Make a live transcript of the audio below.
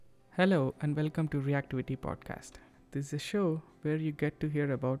Hello and welcome to Reactivity Podcast. This is a show where you get to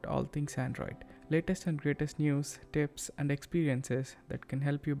hear about all things Android, latest and greatest news, tips, and experiences that can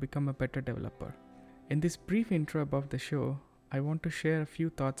help you become a better developer. In this brief intro about the show, I want to share a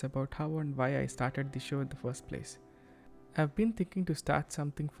few thoughts about how and why I started the show in the first place. I've been thinking to start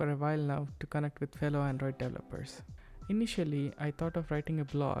something for a while now to connect with fellow Android developers. Initially, I thought of writing a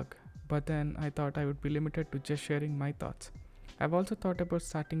blog, but then I thought I would be limited to just sharing my thoughts. I've also thought about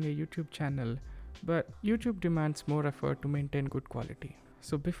starting a YouTube channel, but YouTube demands more effort to maintain good quality.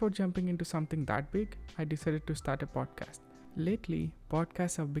 So before jumping into something that big, I decided to start a podcast. Lately,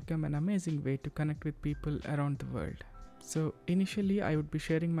 podcasts have become an amazing way to connect with people around the world. So initially, I would be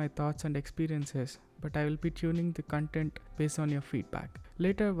sharing my thoughts and experiences, but I will be tuning the content based on your feedback.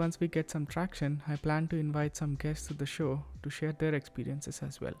 Later, once we get some traction, I plan to invite some guests to the show to share their experiences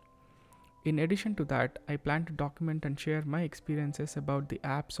as well. In addition to that, I plan to document and share my experiences about the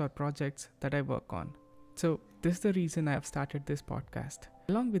apps or projects that I work on. So, this is the reason I have started this podcast.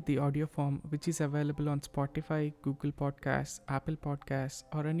 Along with the audio form, which is available on Spotify, Google Podcasts, Apple Podcasts,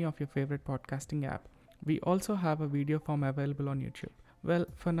 or any of your favorite podcasting app, we also have a video form available on YouTube. Well,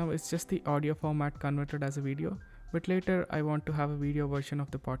 for now, it's just the audio format converted as a video, but later I want to have a video version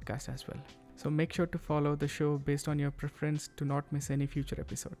of the podcast as well. So make sure to follow the show based on your preference to not miss any future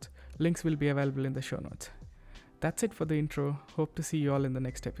episodes. Links will be available in the show notes. That's it for the intro. Hope to see you all in the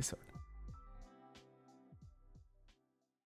next episode.